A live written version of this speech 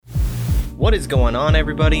What is going on,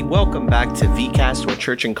 everybody? Welcome back to VCast, where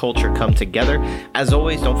church and culture come together. As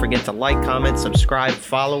always, don't forget to like, comment, subscribe,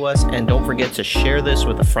 follow us, and don't forget to share this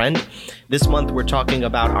with a friend. This month, we're talking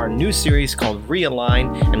about our new series called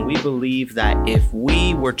Realign, and we believe that if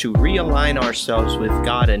we were to realign ourselves with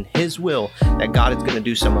God and His will, that God is going to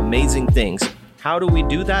do some amazing things. How do we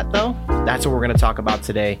do that, though? That's what we're going to talk about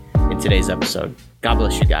today in today's episode. God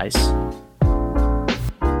bless you guys.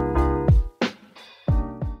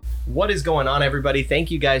 What is going on, everybody?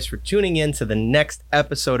 Thank you guys for tuning in to the next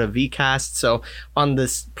episode of VCast. So on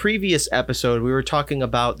this previous episode, we were talking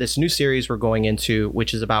about this new series we're going into,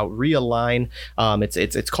 which is about Realign.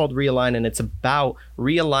 It's called Realign, and it's about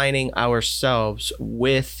realigning ourselves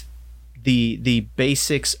with the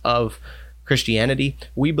basics of Christianity.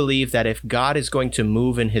 We believe that if God is going to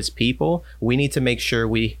move in His people, we need to make sure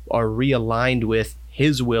we are realigned with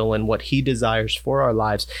His will and what He desires for our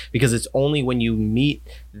lives, because it's only when you meet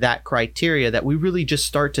that criteria that we really just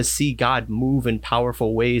start to see God move in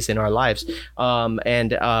powerful ways in our lives. I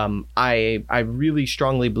really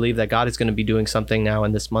strongly believe that God is going to be doing something now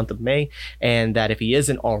in this month of May, and that if He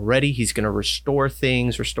isn't already, He's going to restore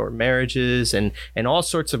things, restore marriages, and all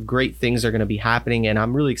sorts of great things are going to be happening, and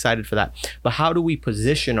I'm really excited for that. But how do we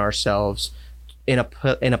position ourselves in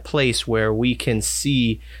a place where we can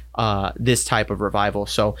see this type of revival?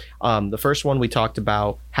 So the first one, we talked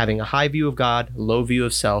about having a high view of God, low view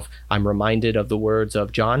of self. I'm reminded of the words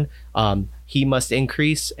of John. He must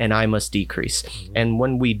increase and I must decrease. Mm-hmm. And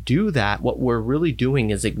when we do that, what we're really doing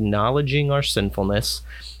is acknowledging our sinfulness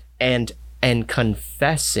and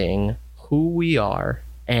confessing who we are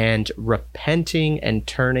and repenting and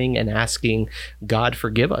turning and asking God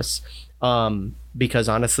forgive us. Because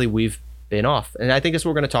honestly, we've been off. And I think that's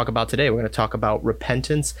what we're going to talk about today. We're going to talk about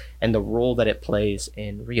repentance and the role that it plays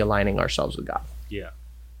in realigning ourselves with God. Yeah.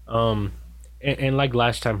 And like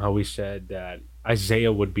last time, how we said that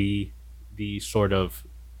Isaiah would be the sort of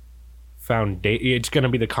foundation. It's going to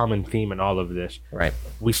be the common theme in all of this. Right.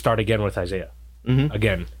 We start again with Isaiah. Mm-hmm.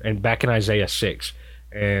 Again. And back in Isaiah 6.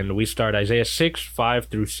 And we start Isaiah 6, 5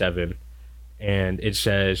 through 7. And it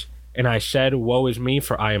says, "And I said, woe is me,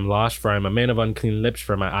 for I am lost, for I am a man of unclean lips,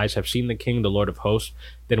 for my eyes have seen the King, the Lord of hosts.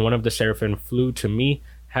 Then one of the seraphim flew to me,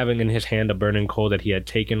 having in his hand a burning coal that he had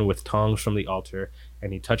taken with tongs from the altar.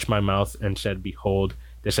 And he touched my mouth and said, behold,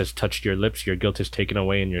 this has touched your lips, your guilt is taken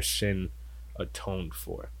away, and your sin atoned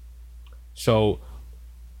for." So,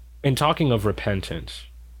 in talking of repentance,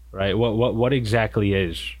 right, what exactly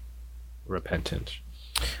is repentance?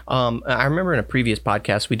 I remember in a previous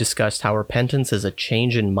podcast, we discussed how repentance is a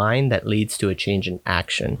change in mind that leads to a change in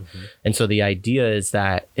action. Mm-hmm. And so the idea is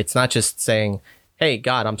that it's not just saying, hey,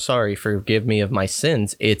 God, I'm sorry, forgive me of my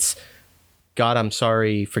sins. It's, God, I'm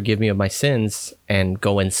sorry, forgive me of my sins, and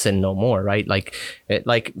go and sin no more, right? Like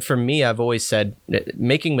for me, I've always said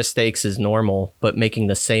making mistakes is normal, but making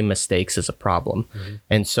the same mistakes is a problem. Mm-hmm.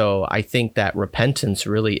 And so I think that repentance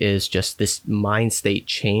really is just this mind state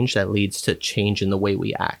change that leads to change in the way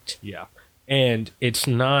we act. Yeah. And it's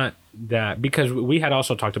not that, because we had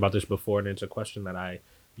also talked about this before, and it's a question that I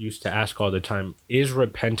used to ask all the time. Is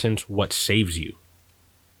repentance what saves you?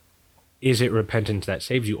 Is it repentance that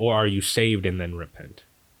saves you, or are you saved and then repent?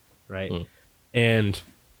 Right. And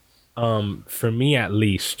for me, at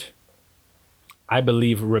least, I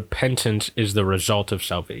believe repentance is the result of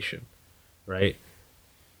salvation. Right.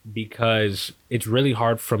 Because it's really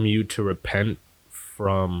hard for you to repent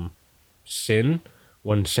from sin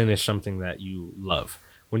when sin is something that you love.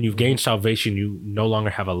 When you've gained salvation, you no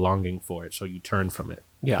longer have a longing for it, so you turn from it.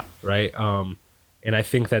 Yeah. Right. And I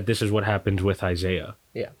think that this is what happens with Isaiah.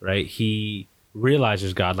 Yeah. Right. He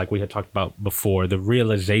realizes God, like we had talked about before, the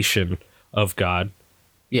realization of God.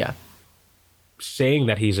 Yeah. Saying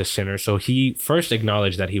that he's a sinner. So he first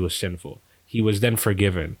acknowledged that he was sinful. He was then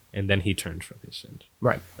forgiven, and then he turned from his sins.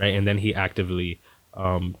 Right. Right. And then he actively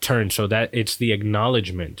turned. So that it's the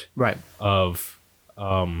acknowledgement of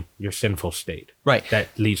your sinful state, right, that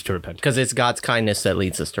leads to repentance, because it's God's kindness that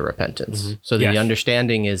leads us to repentance. Mm-hmm. So the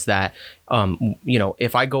understanding is that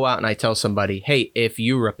if I go out and I tell somebody, hey, if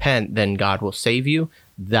you repent, then God will save you,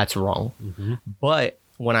 that's wrong. Mm-hmm. But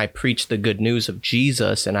when I preach the good news of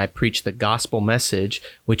Jesus and I preach the gospel message,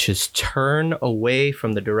 which is turn away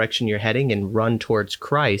from the direction you're heading and run towards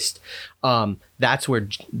Christ, that's where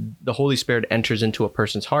the Holy Spirit enters into a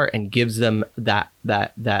person's heart and gives them that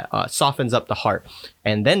softens up the heart.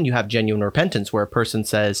 And then you have genuine repentance, where a person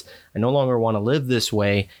says, I no longer want to live this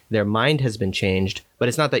way. Their mind has been changed, but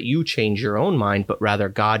it's not that you change your own mind, but rather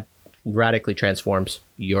God radically transforms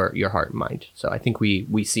your heart and mind. So I think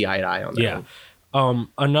we see eye to eye on that. Yeah.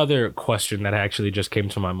 Another question that actually just came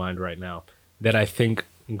to my mind right now that I think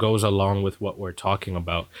goes along with what we're talking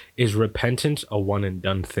about. Is repentance a one and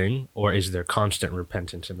done thing, or is there constant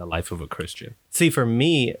repentance in the life of a Christian? See, for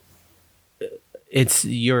me, it's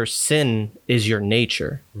your sin is your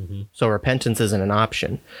nature. So repentance isn't an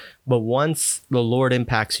option. But once the Lord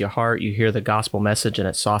impacts your heart, you hear the gospel message and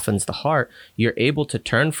it softens the heart, you're able to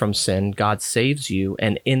turn from sin. God saves you.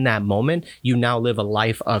 And in that moment, you now live a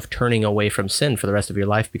life of turning away from sin for the rest of your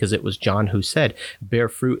life, because it was John who said, bear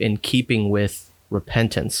fruit in keeping with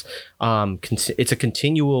repentance. It's a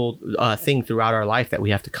continual thing throughout our life that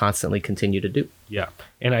we have to constantly continue to do. Yeah.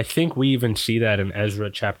 And I think we even see that in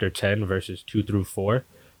Ezra chapter 10, verses 2-4,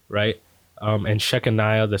 right? And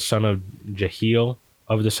Shechaniah, the son of Jehiel,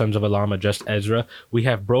 of the sons of Elam, just Ezra, we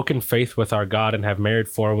have broken faith with our God and have married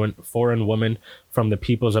foreign women from the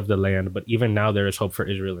peoples of the land. But even now there is hope for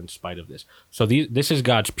Israel in spite of this. So this is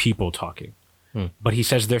God's people talking. But he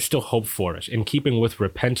says there's still hope for us. In keeping with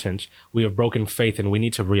repentance, we have broken faith and we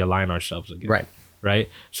need to realign ourselves again. Right?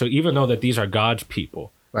 So even though that these are God's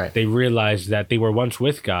people, they realize that they were once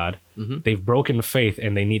with God, they've broken faith,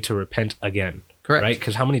 and they need to repent again. Correct. Right?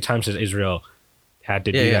 Because how many times has Israel had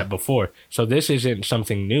to do that before? So this isn't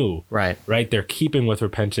something new. Right? They're keeping with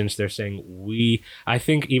repentance. They're saying I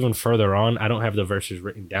think even further on, I don't have the verses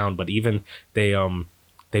written down, but even they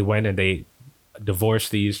went and they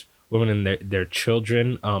divorced these women and their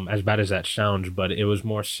children, as bad as that sounds, but it was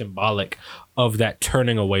more symbolic of that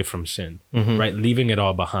turning away from sin, right? Leaving it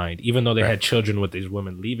all behind, even though they had children with these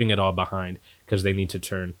women, leaving it all behind because they need to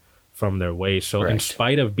turn from their ways. So in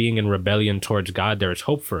spite of being in rebellion towards God, there is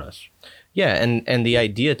hope for us. Yeah, and the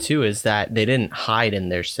idea too is that they didn't hide in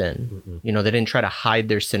their sin. They didn't try to hide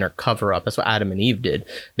their sin or cover up. That's what Adam and Eve did.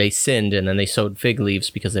 They sinned, and then they sewed fig leaves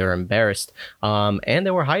because they were embarrassed. And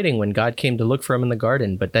they were hiding when God came to look for them in the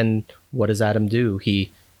garden. But then what does Adam do?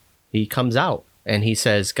 He comes out and he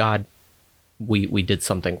says, God, we did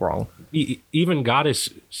something wrong. Even God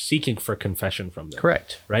is seeking for confession from them.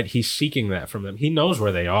 Correct. Right? He's seeking that from them. He knows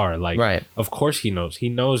where they are. Like, of course he knows. He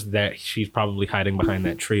knows that she's probably hiding behind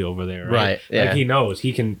that tree over there. Right. Yeah. Like, he knows.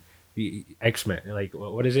 He can X-Men. Like,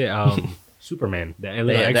 what is it? Superman. The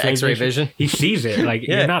X-ray vision. He sees it. Like,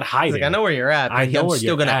 you're not hiding. Like, I know where you're at. I know I'm where still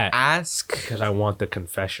you're gonna at ask because I want the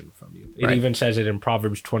confession from you. It even says it in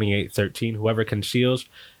Proverbs 28:13.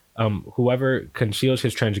 Whoever conceals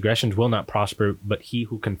his transgressions will not prosper, but he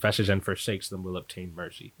who confesses and forsakes them will obtain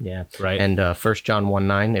mercy. Yeah. Right. And 1 John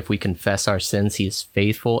 1:9, if we confess our sins, he is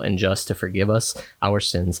faithful and just to forgive us our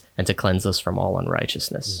sins and to cleanse us from all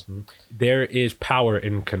unrighteousness. There is power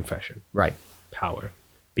in confession. Right. Power.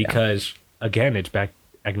 Because, again, it's back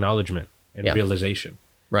acknowledgement and realization.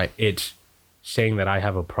 Right. It's saying that I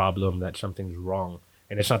have a problem, that something's wrong.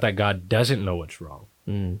 And it's not that God doesn't know what's wrong,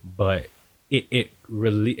 but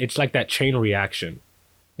it's like that chain reaction.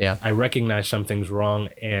 Yeah. I recognize something's wrong,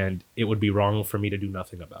 and it would be wrong for me to do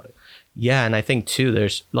nothing about it. Yeah, and I think too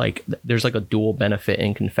there's like a dual benefit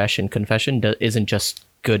in confession. Confession isn't just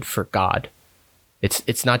good for God.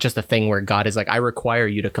 It's not just a thing where God is like, I require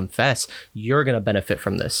you to confess. You're going to benefit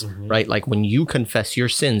from this, right? Like when you confess your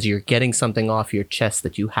sins, you're getting something off your chest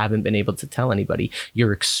that you haven't been able to tell anybody.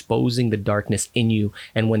 You're exposing the darkness in you.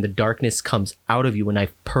 And when the darkness comes out of you, when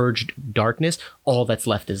I've purged darkness, all that's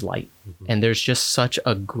left is light. And there's just such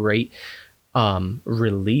a great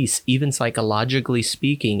release, even psychologically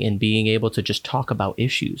speaking, in being able to just talk about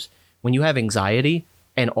issues. When you have anxiety,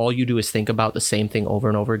 and all you do is think about the same thing over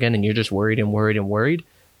and over again, and you're just worried and worried and worried,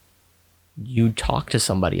 you talk to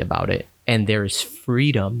somebody about it, and there is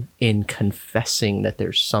freedom in confessing that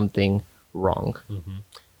there's something wrong.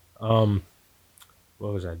 What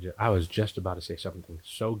was I was just about to say something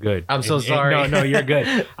so good. I'm so sorry. No, you're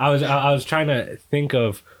good. I was trying to think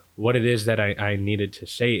of what it is that I needed to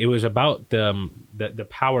say. It was about the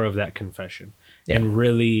power of that confession, and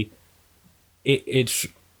really, it's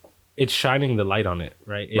shining the light on it,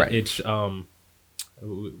 right? It's talking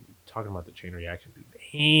about the chain reaction.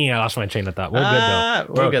 Dang, I lost my chain of thought. We're good though.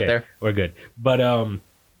 We'll get there. We're good. But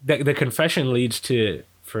the confession leads to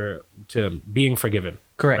being forgiven.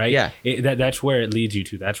 Correct. Right? Yeah. That's where it leads you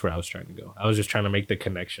to. That's where I was trying to go. I was just trying to make the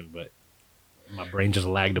connection, but my brain just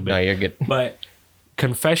lagged a bit. No, you're good. But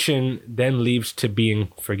confession then leads to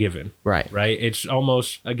being forgiven. Right. It's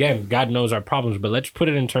almost, again, God knows our problems, but let's put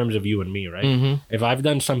it in terms of you and me, right? If I've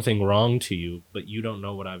done something wrong to you, but you don't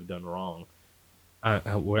know what I've done wrong,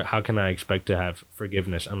 how can I expect to have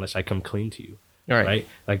forgiveness unless I come clean to you? Right?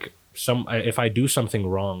 Like if I do something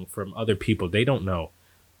wrong from other people, they don't know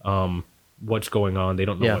what's going on. They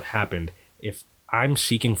don't know what happened. If I'm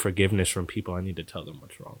seeking forgiveness from people, I need to tell them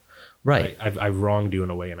what's wrong. Right? I've wronged you in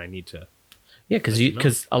a way, and I need to. Yeah,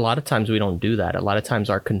 because a lot of times we don't do that. A lot of times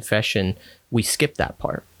our confession, we skip that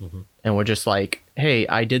part, and we're just like, "Hey,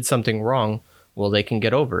 I did something wrong." Well, they can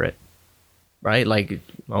get over it, right? Like,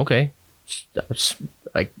 okay,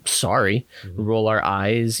 like sorry, roll our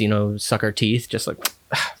eyes, suck our teeth, just like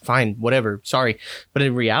fine, whatever, sorry. But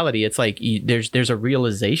in reality, it's like there's a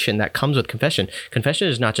realization that comes with confession. Confession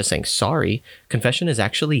is not just saying sorry. Confession is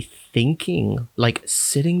actually thinking, like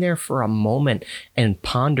sitting there for a moment and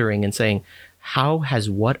pondering and saying, how has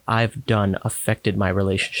what I've done affected my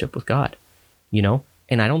relationship with God?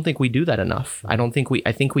 And I don't think we do that enough. I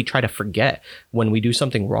think we try to forget when we do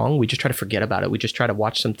something wrong. We just try to forget about it. We just try to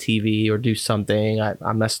watch some TV or do something.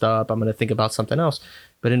 I messed up. I'm going to think about something else.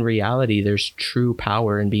 But in reality, there's true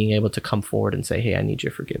power in being able to come forward and say, hey, I need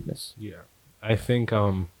your forgiveness. Yeah. I think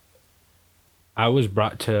I was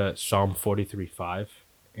brought to Psalm 43:5,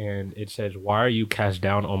 and it says, why are you cast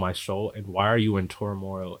down, O my soul, and why are you in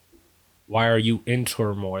turmoil? Why are you in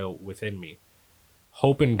turmoil within me?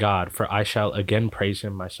 Hope in God, for I shall again praise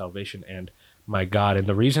him, my salvation and my God. And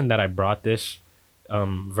the reason that I brought this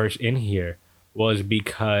verse in here was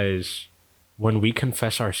because when we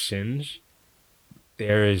confess our sins,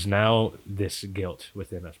 there is now this guilt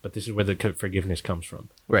within us. But this is where the forgiveness comes from.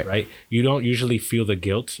 Right? You don't usually feel the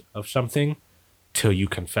guilt of something till you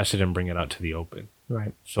confess it and bring it out to the open.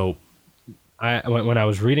 Right. So when I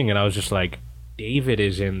was reading it, I was just like, David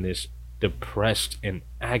is in this depressed and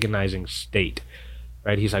agonizing state.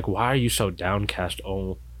 Right? He's like, why are you so downcast,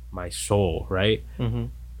 oh my soul? Right? Mm-hmm.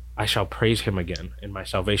 I shall praise him again in my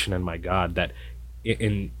salvation and my God. That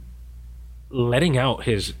in letting out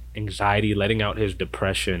his anxiety, letting out his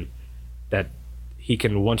depression, that he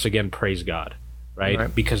can once again praise God.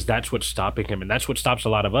 Right? Because that's what's stopping him. And that's what stops a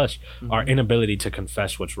lot of us, our inability to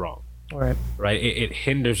confess what's wrong. Right? It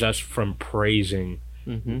hinders us from praising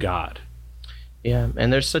God. Yeah,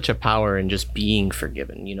 and there's such a power in just being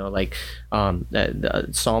forgiven. Psalms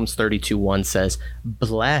 32:1 says,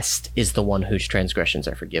 blessed is the one whose transgressions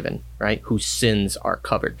are forgiven, right? Whose sins are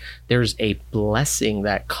covered. There's a blessing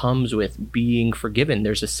that comes with being forgiven.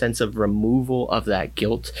 There's a sense of removal of that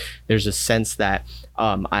guilt. There's a sense that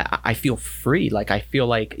I feel free. Like, I feel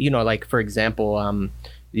like, for example,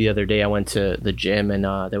 the other day I went to the gym and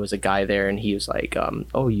there was a guy there and he was like,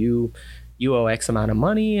 oh, you owe X amount of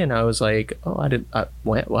money. And I was like, oh,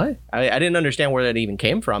 what? I didn't understand where that even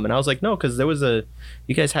came from. And I was like, no, because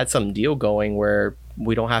you guys had some deal going where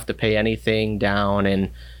we don't have to pay anything down and,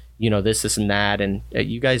 this and that. And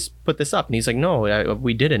you guys put this up. And he's like, no,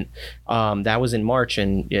 we didn't. That was in March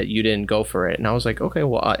and you didn't go for it. And I was like, okay,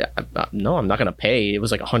 well, no, I'm not going to pay. It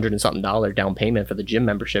was like $100 and something down payment for the gym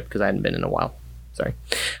membership because I hadn't been in a while. Sorry.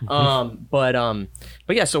 But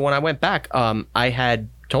yeah, so when I went back, I had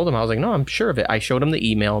told him, I was like, no, I'm sure of it. I showed him the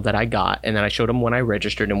email that I got, and then I showed him when I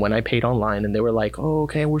registered and when I paid online, and they were like, oh,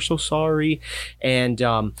 okay, we're so sorry. And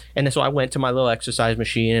then so I went to my little exercise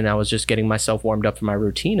machine and I was just getting myself warmed up for my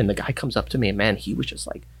routine, and the guy comes up to me and man, he was just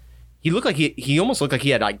like, he looked like he almost looked like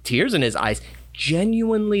he had like tears in his eyes,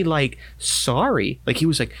 genuinely like sorry. Like he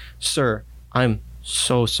was like, sir, I'm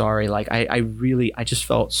so sorry. Like I just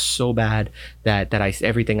felt so bad that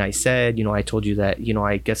everything I said, I told you that,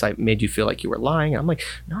 I guess I made you feel like you were lying. I'm like,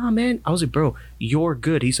 nah, man. I was like, bro, you're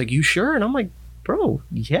good. He's like, you sure? And I'm like, bro,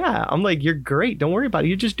 yeah. I'm like, you're great. Don't worry about it.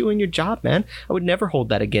 You're just doing your job, man. I would never hold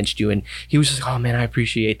that against you. And he was just like, oh man, I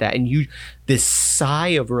appreciate that. And this sigh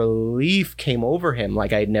of relief came over him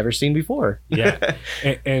like I had never seen before. Yeah.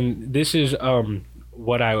 And this is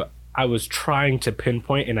what I was trying to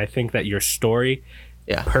pinpoint, and I think that your story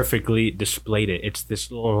perfectly displayed it. It's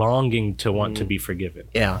this longing to want to be forgiven.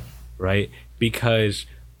 Yeah. Right? Because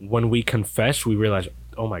when we confess, we realize,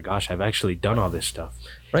 oh my gosh, I've actually done all this stuff.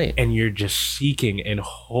 Right. And you're just seeking and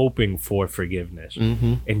hoping for forgiveness.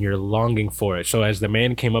 And you're longing for it. So as the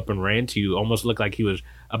man came up and ran to you, almost looked like he was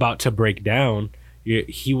about to break down,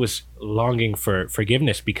 he was longing for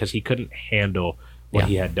forgiveness because he couldn't handle what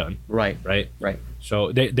he had done. Right.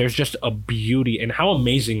 So there's just a beauty, and how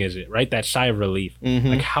amazing is it, right? That sigh of relief.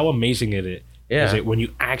 Like how amazing is it when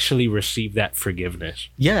you actually receive that forgiveness?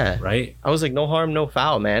 Yeah. Right? I was like, no harm, no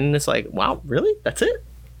foul, man. And it's like, wow, really? That's it?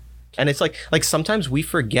 And it's like sometimes we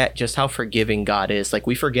forget just how forgiving God is. Like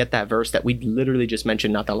we forget that verse that we literally just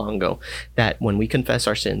mentioned not that long ago, that when we confess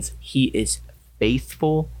our sins, he is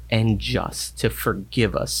faithful and just to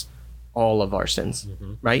forgive us all of our sins,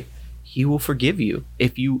 right? He will forgive you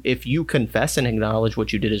if you confess and acknowledge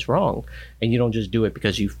what you did is wrong, and you don't just do it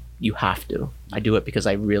because you have to. I do it because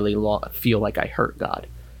I really feel like I hurt God.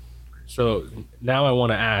 So now I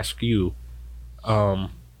want to ask you,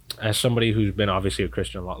 as somebody who's been obviously a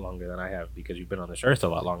Christian a lot longer than I have, because you've been on this earth a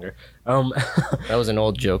lot longer. That was an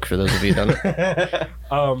old joke for those of you that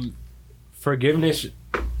Forgiveness,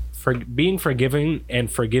 for being forgiven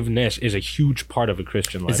and forgiveness is a huge part of a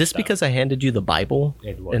Christian lifestyle. Is this because I handed you the Bible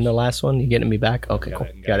in the last one? You getting me back? Okay, cool.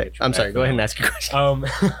 Got it. I'm sorry. Go ahead and ask your question.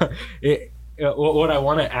 What I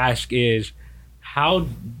want to ask is, how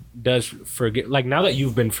does like, now that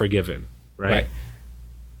you've been forgiven, right?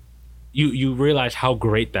 You realize how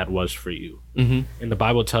great that was for you. Mm-hmm. And the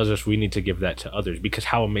Bible tells us we need to give that to others, because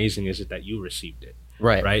how amazing is it that you received it?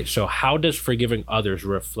 Right. So how does forgiving others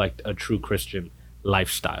reflect a true Christian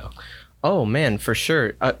lifestyle? Oh man, for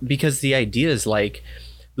sure. Because the idea is like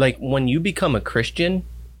when you become a Christian,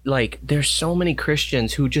 like there's so many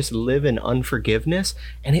Christians who just live in unforgiveness,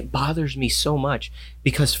 and it bothers me so much,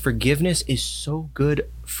 because forgiveness is so good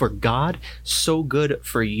for God, so good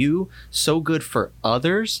for you, so good for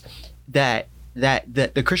others, that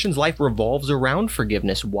the Christian's life revolves around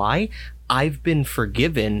forgiveness. Why? I've been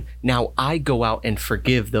forgiven. Now I go out and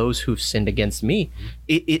forgive those who've sinned against me.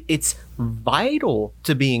 It's vital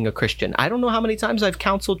to being a Christian. I don't know how many times I've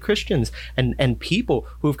counseled Christians and people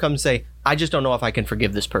who've come say, I just don't know if I can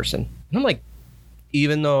forgive this person. And I'm like,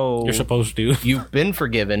 even though you're supposed to, you've been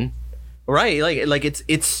forgiven, right? Like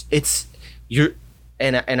it's you're,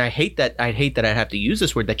 and I hate that I have to use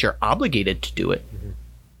this word, that you're obligated to do it,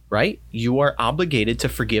 right? You are obligated to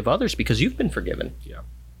forgive others because you've been forgiven. Yeah.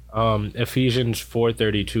 Ephesians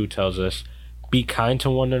 4:32 tells us, be kind to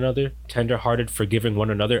one another, tenderhearted, forgiving one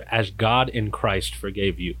another as God in Christ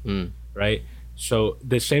forgave you. Right? So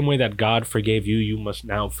the same way that God forgave you, you must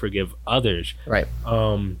now forgive others. Right.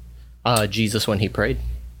 Jesus, when he prayed,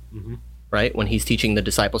 right? When he's teaching the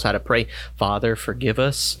disciples how to pray, Father, forgive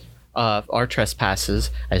us our trespasses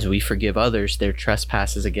as we forgive others their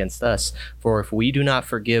trespasses against us. For if we do not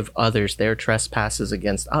forgive others their trespasses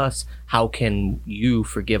against us, how can you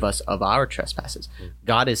forgive us of our trespasses?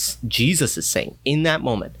 Jesus is saying in that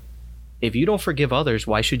moment, if you don't forgive others,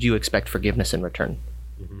 why should you expect forgiveness in return?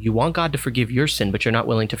 You want God to forgive your sin, but you're not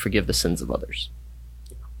willing to forgive the sins of others.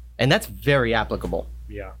 And that's very applicable.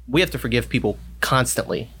 Yeah. We have to forgive people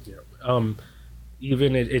constantly. Yeah.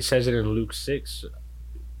 Even it says it in Luke 6,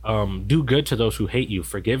 do good to those who hate you,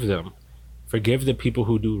 forgive them, forgive the people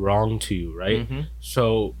who do wrong to you, right?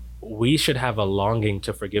 So we should have a longing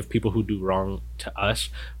to forgive people who do wrong to us.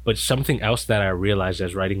 But something else that I realized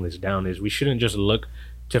as writing this down is we shouldn't just look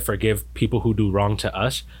to forgive people who do wrong to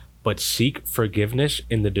us, but seek forgiveness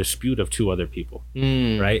in the dispute of two other people,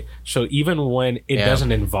 right? So even when it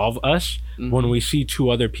doesn't involve us, when we see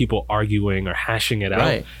two other people arguing or hashing it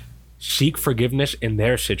out, seek forgiveness in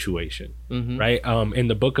their situation, right? In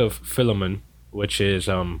the book of Philemon, which is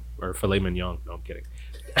or Philemon Young. No, I'm kidding.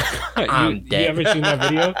 I'm dead. You ever seen that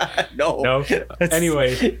video? No.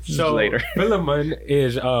 Anyway, so later. Philemon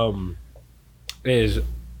is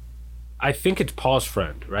I think it's Paul's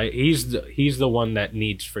friend, right? He's the one that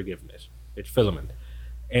needs forgiveness. It's Philemon,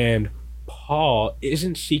 and Paul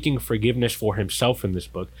isn't seeking forgiveness for himself in this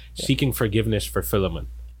book, seeking forgiveness for Philemon.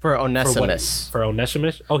 For Onesimus. For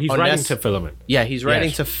Onesimus? Oh, he's writing to Philemon. Yeah, he's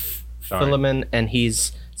writing to Philemon, and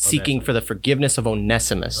he's seeking for the forgiveness of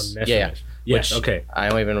Onesimus. Yeah. Yes, okay. I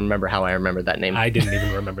don't even remember how I remembered that name. I didn't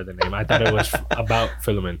even remember the name. I thought it was about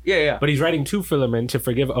Philemon. Yeah. But he's writing to Philemon to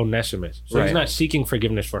forgive Onesimus. So he's not seeking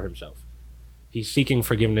forgiveness for himself. He's seeking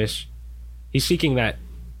forgiveness. He's seeking that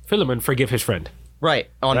Philemon forgive his friend. Right.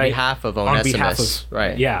 On behalf of Onesimus.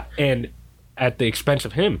 Right. Yeah. And at the expense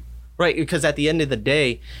of him. Right, because at the end of the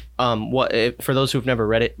day, for those who've never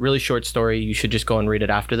read it, really short story, you should just go and read it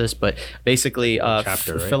after this. But basically,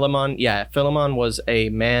 Philemon was a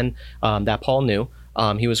man that Paul knew.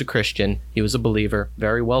 He was a Christian. He was a believer,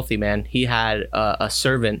 very wealthy man. He had a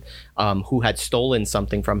servant who had stolen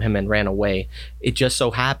something from him and ran away. It just so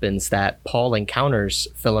happens that Paul encounters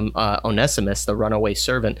Onesimus, the runaway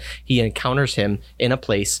servant. He encounters him in a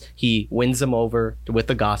place. He wins him over with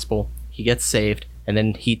the gospel. He gets saved. And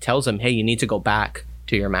then he tells him, hey, you need to go back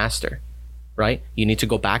to your master, right? You need to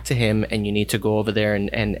go back to him, and you need to go over there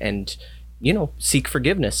and seek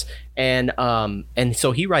forgiveness. And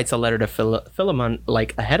so he writes a letter to Philemon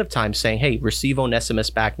like ahead of time saying, hey, receive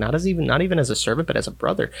Onesimus back, not even as a servant, but as a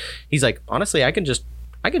brother. He's like, honestly, I can just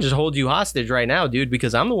hold you hostage right now, dude,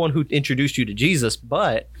 because I'm the one who introduced you to Jesus.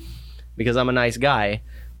 But because I'm a nice guy,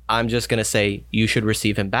 I'm just going to say you should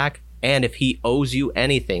receive him back. And if he owes you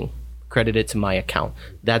anything, credit it to my account.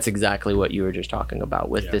 That's exactly what you were just talking about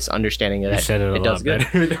with this understanding that it does good.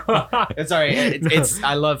 Sorry,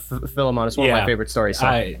 I love Philemon. It's one of my favorite stories.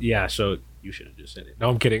 So. So you should have just said it. No,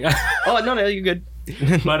 I'm kidding. Oh no, you're good.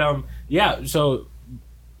 But so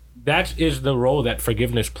that is the role that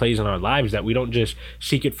forgiveness plays in our lives, that we don't just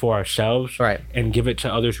seek it for ourselves and give it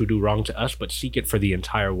to others who do wrong to us, but seek it for the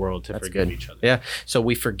entire world to forgive each other. Yeah. So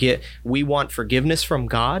we want forgiveness from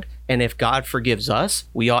God. And if God forgives us,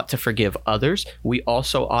 we ought to forgive others. We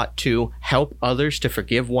also ought to help others to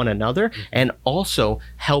forgive one another, and also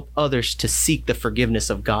help others to seek the forgiveness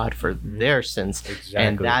of God for their sins. Exactly.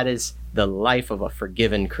 And that is the life of a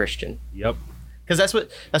forgiven Christian. Yep. Because that's what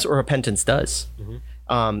repentance does.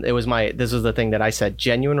 This was the thing that I said.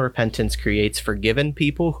 Genuine repentance creates forgiven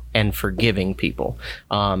people and forgiving people,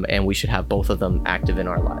 and we should have both of them active in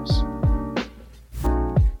our lives.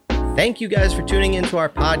 Thank you guys for tuning into our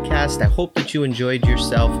podcast. I hope that you enjoyed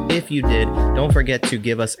yourself. If you did, don't forget to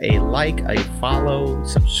give us a like, a follow,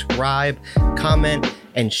 subscribe, comment,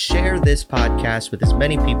 and share this podcast with as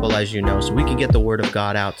many people as you know, so we can get the word of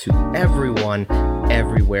God out to everyone,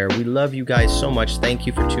 everywhere. We love you guys so much. Thank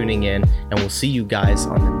you for tuning in, and we'll see you guys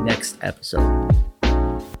on the next episode.